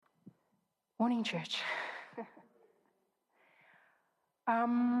Morning, church.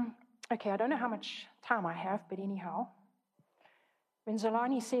 Okay, I don't know how much time I have, but anyhow, when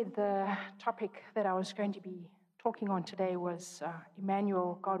Zolani said the topic that I was going to be talking on today was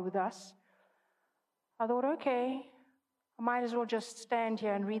Emmanuel, God with us, I thought, okay, I might as well just stand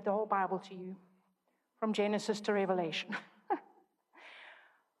here and read the whole Bible to you, from Genesis to Revelation.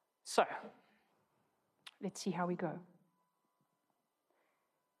 So, let's see how we go.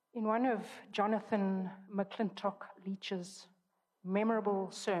 In one of Jonathan McClintock Leach's memorable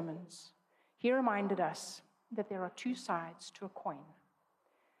sermons, he reminded us that there are two sides to a coin,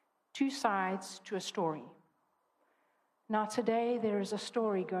 two sides to a story. Now today there is a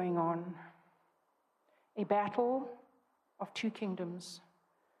story going on, a battle of two kingdoms,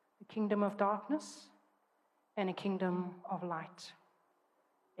 a kingdom of darkness and a kingdom of light,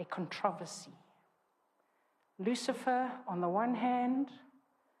 a controversy. Lucifer on the one hand,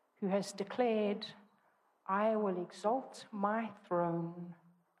 who has declared, I will exalt my throne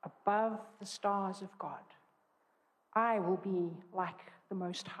above the stars of God. I will be like the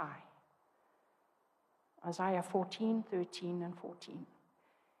Most High. Isaiah 14, 13, and 14.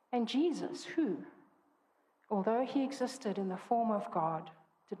 And Jesus, who, although he existed in the form of God,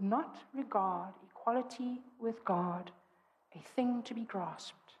 did not regard equality with God a thing to be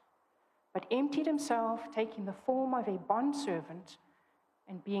grasped, but emptied himself, taking the form of a bondservant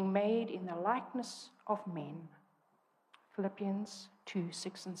and being made in the likeness of men. Philippians 2,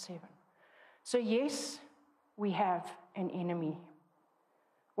 6, and 7. So yes, we have an enemy.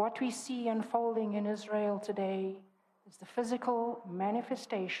 What we see unfolding in Israel today is the physical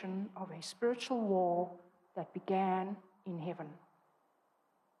manifestation of a spiritual war that began in heaven.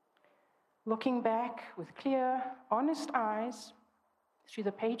 Looking back with clear, honest eyes through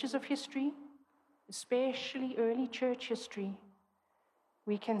the pages of history, especially early church history,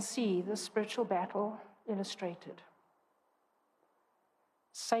 we can see this spiritual battle illustrated.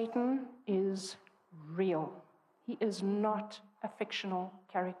 Satan is real. He is not a fictional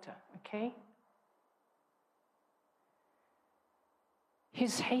character, okay?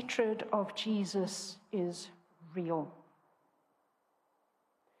 His hatred of Jesus is real.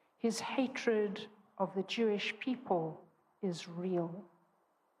 His hatred of the Jewish people is real.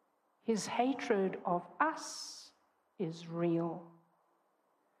 His hatred of us is real.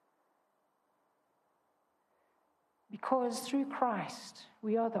 Because through Christ,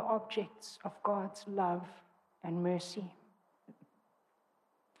 we are the objects of God's love and mercy.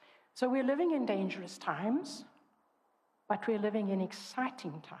 So we're living in dangerous times, but we're living in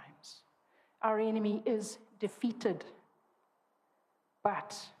exciting times. Our enemy is defeated,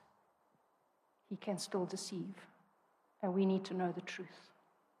 but he can still deceive, and we need to know the truth.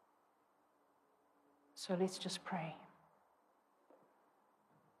 So let's just pray.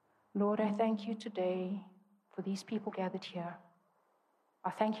 Lord, I thank you today for these people gathered here. I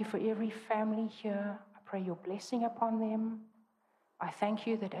thank you for every family here. I pray your blessing upon them. I thank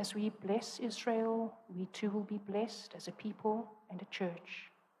you that as we bless Israel, we too will be blessed as a people and a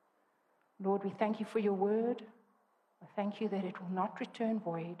church. Lord, we thank you for your word. I thank you that it will not return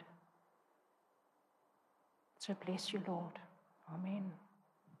void. So bless you, Lord. Amen.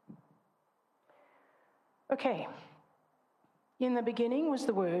 Okay. In the beginning was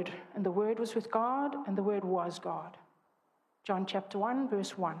the Word, and the Word was with God, and the Word was God. John chapter 1,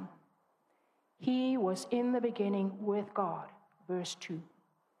 verse 1. He was in the beginning with God, verse 2.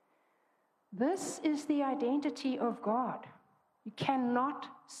 This is the identity of God. You cannot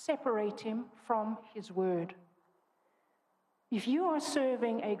separate him from his Word. If you are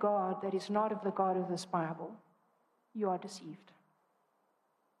serving a God that is not of the God of this Bible, you are deceived.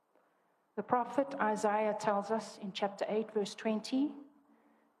 The prophet Isaiah tells us in chapter 8, verse 20,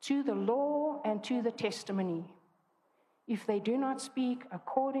 to the law and to the testimony, if they do not speak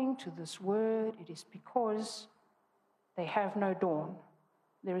according to this word, it is because they have no dawn.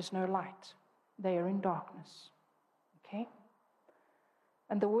 There is no light. They are in darkness. Okay?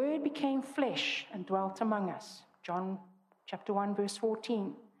 And the word became flesh and dwelt among us. John chapter 1, verse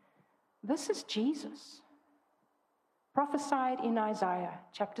 14. This is Jesus, prophesied in Isaiah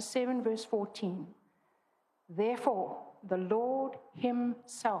chapter 7, verse 14. Therefore, the Lord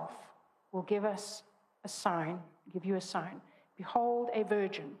himself will give us a sign, give you a sign. Behold, a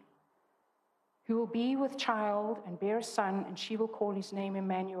virgin who will be with child and bear a son, and she will call his name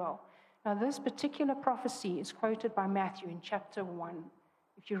Emmanuel. Now, this particular prophecy is quoted by Matthew in chapter 1.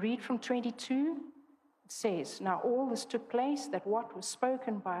 If you read from 22, it says, now all this took place that what was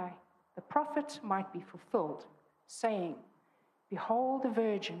spoken by the prophet might be fulfilled, saying, behold, the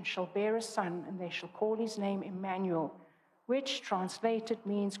virgin shall bear a son, and they shall call his name Emmanuel, which translated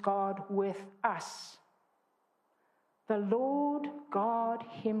means God with us. The Lord God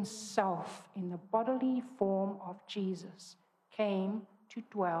himself, in the bodily form of Jesus, came to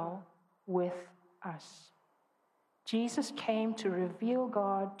dwell with us. Jesus came to reveal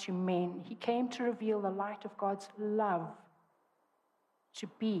God to men. He came to reveal the light of God's love, to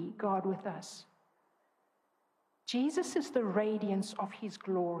be God with us. Jesus is the radiance of his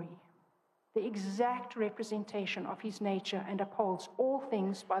glory, the exact representation of his nature, and upholds all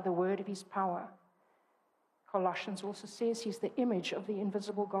things by the word of his power. Colossians also says he's the image of the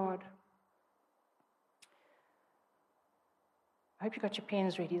invisible God. I hope you got your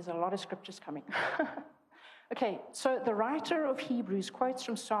pens ready. There's a lot of scriptures coming. Okay, so the writer of Hebrews quotes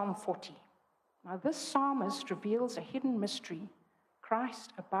from Psalm 40. Now, this psalmist reveals a hidden mystery,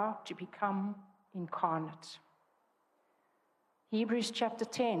 Christ about to become incarnate. Hebrews chapter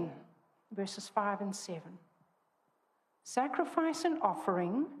 10, verses 5 and 7. Sacrifice and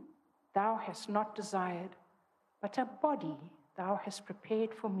offering thou hast not desired, but a body thou hast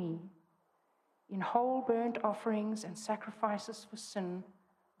prepared for me. In whole burnt offerings and sacrifices for sin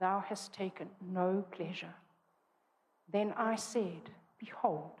thou hast taken no pleasure. Then I said,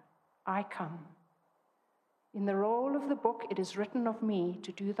 behold, I come. In the roll of the book it is written of me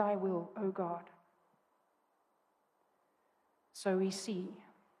to do thy will, O God. So we see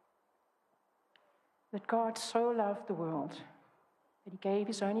that God so loved the world that he gave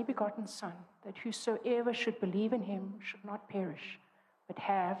his only begotten Son, that whosoever should believe in him should not perish, but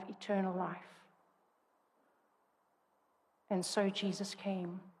have eternal life. And so Jesus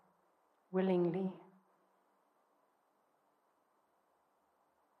came willingly.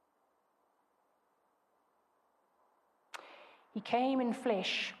 He came in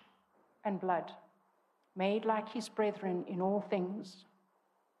flesh and blood, made like his brethren in all things.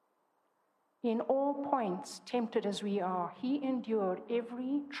 In all points, tempted as we are, he endured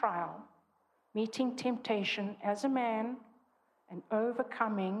every trial, meeting temptation as a man and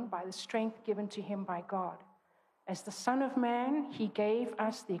overcoming by the strength given to him by God. As the Son of Man, he gave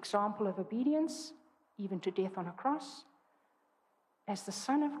us the example of obedience, even to death on a cross. As the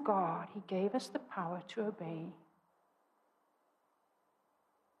Son of God, he gave us the power to obey.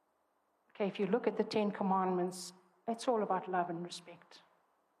 Okay, if you look at the 10 Commandments, it's all about love and respect.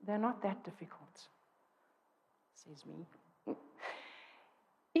 They're not that difficult, says me.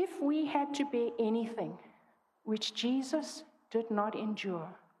 If we had to bear anything which Jesus did not endure,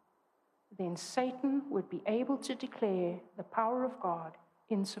 then Satan would be able to declare the power of God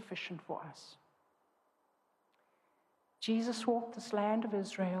insufficient for us. Jesus walked this land of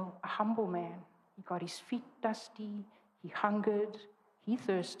Israel, a humble man. He got his feet dusty, he hungered, he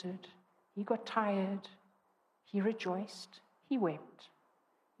thirsted, he got tired, he rejoiced, he wept.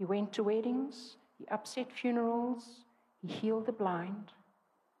 He went to weddings, he upset funerals, he healed the blind,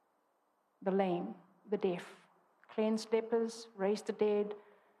 the lame, the deaf, cleansed lepers, raised the dead,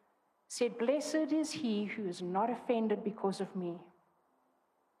 said, "Blessed is he who is not offended because of me."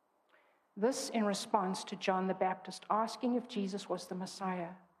 This in response to John the Baptist asking if Jesus was the Messiah.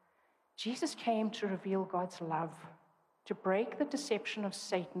 Jesus came to reveal God's love, to break the deception of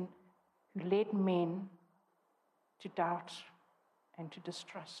Satan, who led men to doubt and to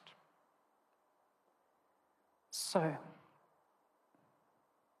distrust. So,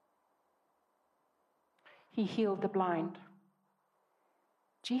 he healed the blind.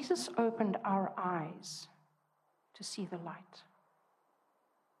 Jesus opened our eyes to see the light.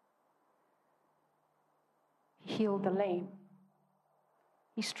 He healed the lame.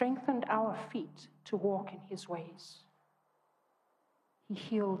 He strengthened our feet to walk in his ways. He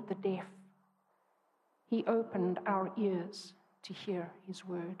healed the deaf. He opened our ears to hear his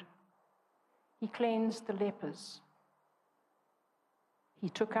word. He cleansed the lepers. He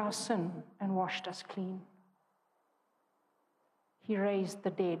took our sin and washed us clean. He raised the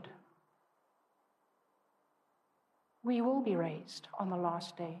dead. We will be raised on the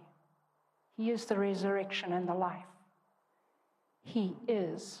last day. He is the resurrection and the life. He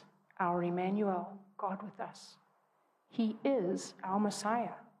is our Emmanuel, God with us. He is our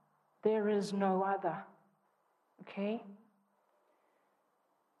Messiah. There is no other. Okay?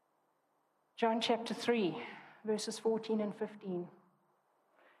 John chapter 3, verses 14 and 15.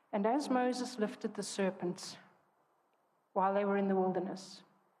 And as Moses lifted the serpents while they were in the wilderness,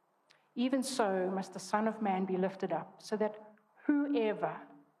 even so must the Son of Man be lifted up, so that whoever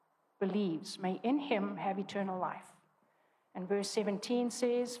believes may in him have eternal life. And verse 17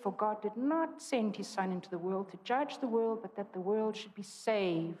 says, "For God did not send his Son into the world to judge the world, but that the world should be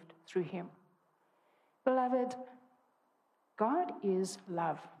saved through him." Beloved, God is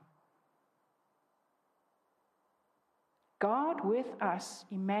love. God with us,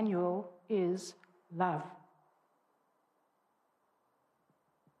 Emmanuel, is love.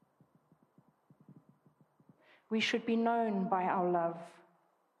 We should be known by our love.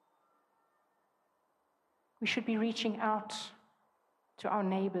 We should be reaching out to our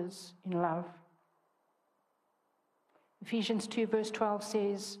neighbors in love. Ephesians 2 verse 12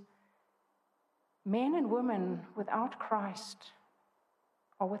 says, men and women without Christ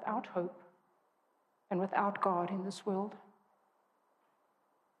are without hope and without God in this world.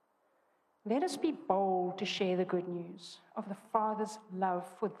 Let us be bold to share the good news of the Father's love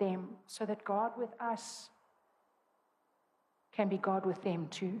for them, so that God with us can be God with them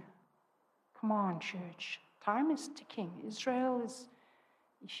too. Come on, church. Time is ticking. If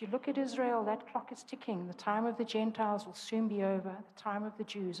you look at Israel, that clock is ticking. The time of the Gentiles will soon be over. The time of the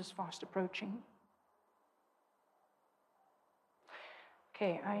Jews is fast approaching.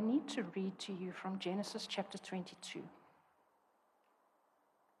 Okay, I need to read to you from Genesis chapter 22.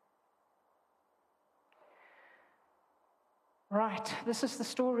 Right, this is the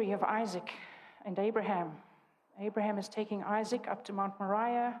story of Isaac and Abraham. Abraham is taking Isaac up to Mount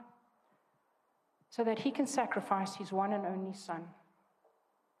Moriah so that he can sacrifice his one and only son.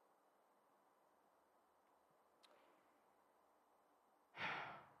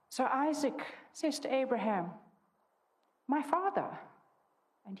 So Isaac says to Abraham, my father.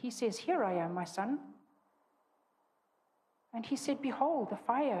 And he says, here I am, my son. And he said, behold, the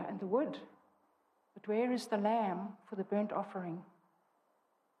fire and the wood, but where is the lamb for the burnt offering?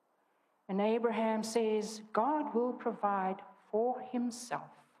 And Abraham says, God will provide for himself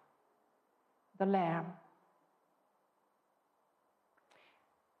the lamb.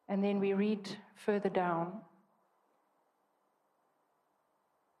 And then we read further down.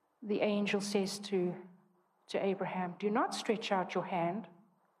 The angel says to Abraham, do not stretch out your hand.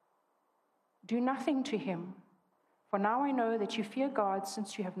 Do nothing to him. For now I know that you fear God,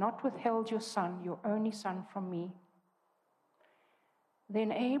 since you have not withheld your son, your only son, from me.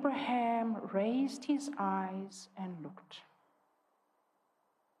 Then Abraham raised his eyes and looked.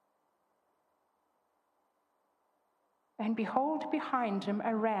 And behold, behind him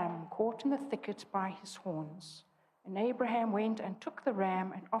a ram caught in the thicket by his horns. And Abraham went and took the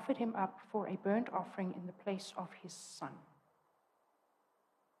ram and offered him up for a burnt offering in the place of his son.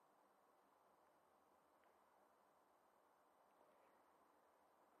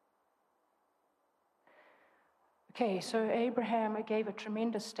 Okay, so Abraham gave a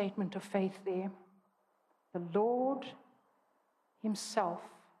tremendous statement of faith there. The Lord himself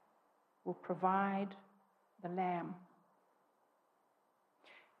will provide the lamb.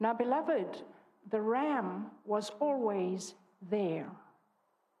 Now, beloved, the ram was always there.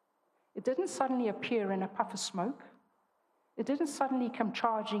 It didn't suddenly appear in a puff of smoke. It didn't suddenly come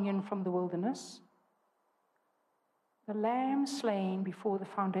charging in from the wilderness. The lamb slain before the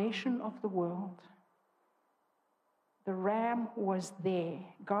foundation of the world. The ram was there.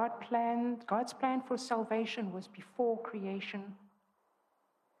 God's plan for salvation was before creation.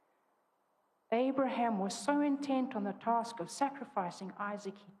 Abraham was so intent on the task of sacrificing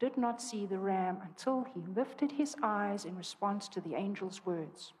Isaac, he did not see the ram until he lifted his eyes in response to the angel's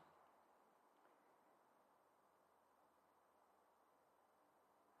words.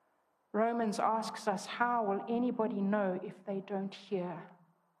 Romans asks us, how will anybody know if they don't hear?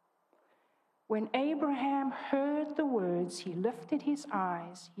 When Abraham heard the words, he lifted his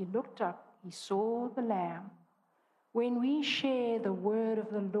eyes, he looked up, he saw the lamb. When we share the word of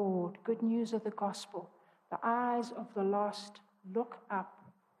the Lord, good news of the gospel, the eyes of the lost look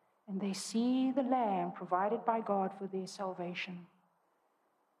up and they see the lamb provided by God for their salvation.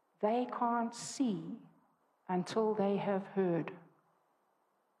 They can't see until they have heard.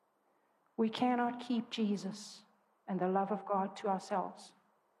 We cannot keep Jesus and the love of God to ourselves.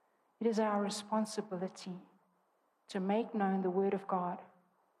 It is our responsibility to make known the word of God.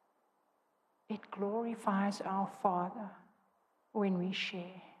 It glorifies our Father when we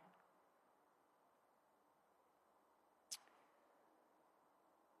share.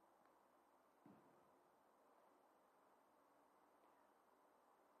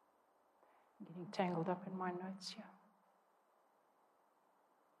 I'm getting tangled up in my notes here.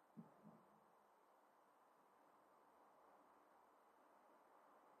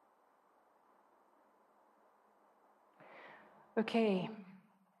 Okay,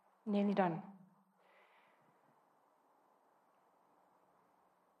 nearly done.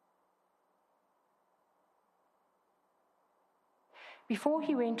 Before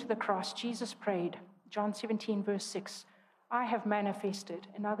he went to the cross, Jesus prayed, John 17, verse 6, I have manifested,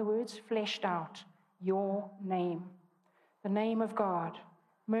 in other words, fleshed out your name, the name of God,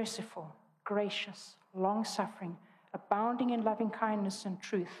 merciful, gracious, long-suffering, abounding in loving kindness and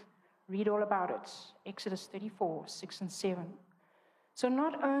truth. Read all about it, Exodus 34, 6 and 7. So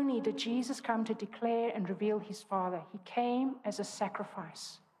not only did Jesus come to declare and reveal his Father, he came as a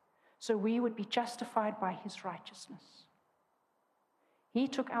sacrifice, so we would be justified by his righteousness. He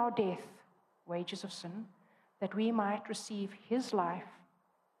took our death, wages of sin, that we might receive his life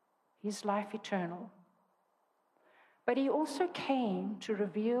eternal. But he also came to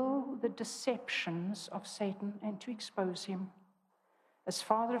reveal the deceptions of Satan and to expose him as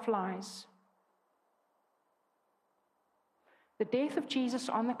father of lies. The death of Jesus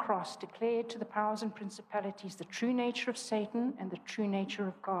on the cross declared to the powers and principalities the true nature of Satan and the true nature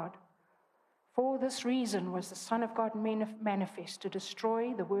of God. For this reason was the Son of God manifest, to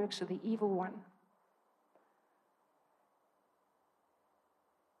destroy the works of the evil one.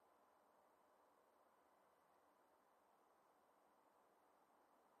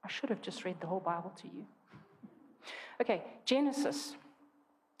 I should have just read the whole Bible to you. Okay, Genesis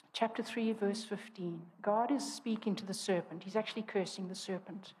chapter 3, verse 15. God is speaking to the serpent. He's actually cursing the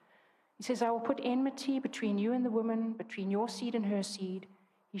serpent. He says, I will put enmity between you and the woman, between your seed and her seed.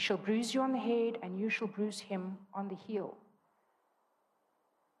 He shall bruise you on the head, and you shall bruise him on the heel.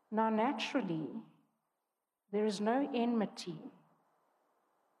 Now, naturally, there is no enmity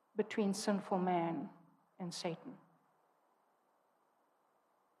between sinful man and Satan.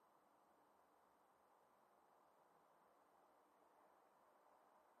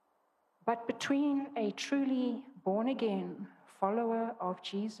 But between a truly born-again follower of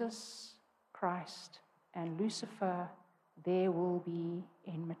Jesus Christ and Lucifer, there will be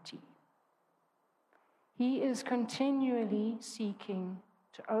enmity. He is continually seeking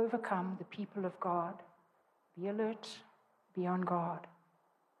to overcome the people of God. Be alert, be on guard.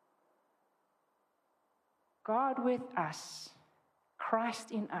 God with us,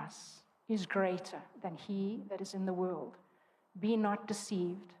 Christ in us, is greater than he that is in the world. Be not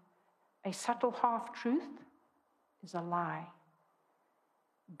deceived. A subtle half-truth is a lie.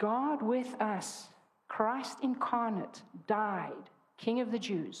 God with us, Christ incarnate, died, King of the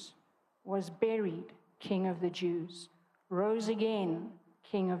Jews, was buried, King of the Jews, rose again,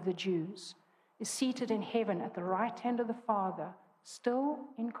 King of the Jews, is seated in heaven at the right hand of the Father, still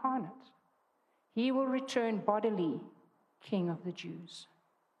incarnate. He will return bodily, King of the Jews.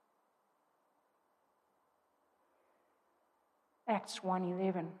 Acts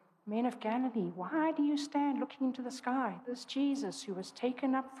 1:11. Men of Galilee, why do you stand looking into the sky? This Jesus who was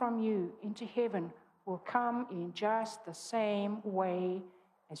taken up from you into heaven will come in just the same way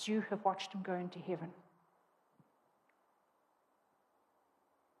as you have watched him go into heaven.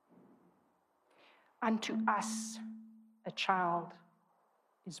 Unto us a child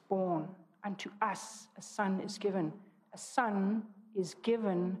is born. Unto us a son is given. A son is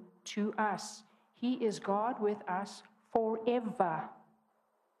given to us. He is God with us forever.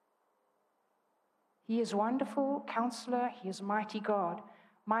 He is wonderful counselor. He is mighty God.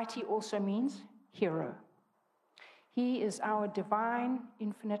 Mighty also means hero. He is our divine,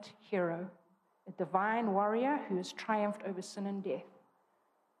 infinite hero, a divine warrior who has triumphed over sin and death.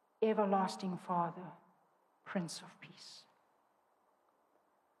 Everlasting Father, Prince of Peace.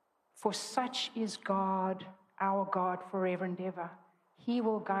 For such is God, our God, forever and ever. He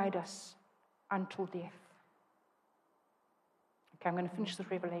will guide us until death. Okay, I'm going to finish the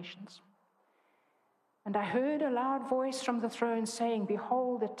Revelations. And I heard a loud voice from the throne saying,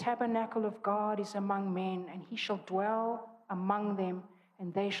 Behold, the tabernacle of God is among men, and he shall dwell among them,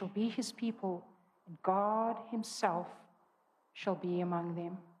 and they shall be his people, and God himself shall be among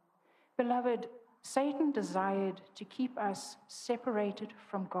them. Beloved, Satan desired to keep us separated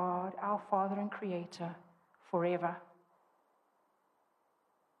from God, our Father and Creator, forever.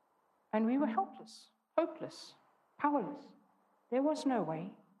 And we were helpless, hopeless, powerless. There was no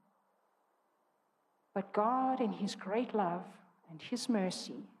way. But God, in his great love and his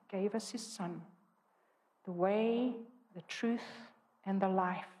mercy, gave us his Son, the way, the truth, and the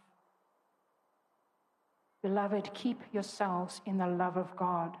life. Beloved, keep yourselves in the love of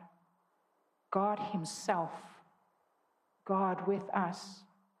God. God himself, God with us,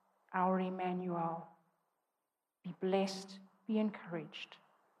 our Emmanuel. Be blessed, be encouraged.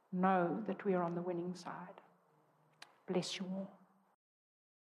 Know that we are on the winning side. Bless you all.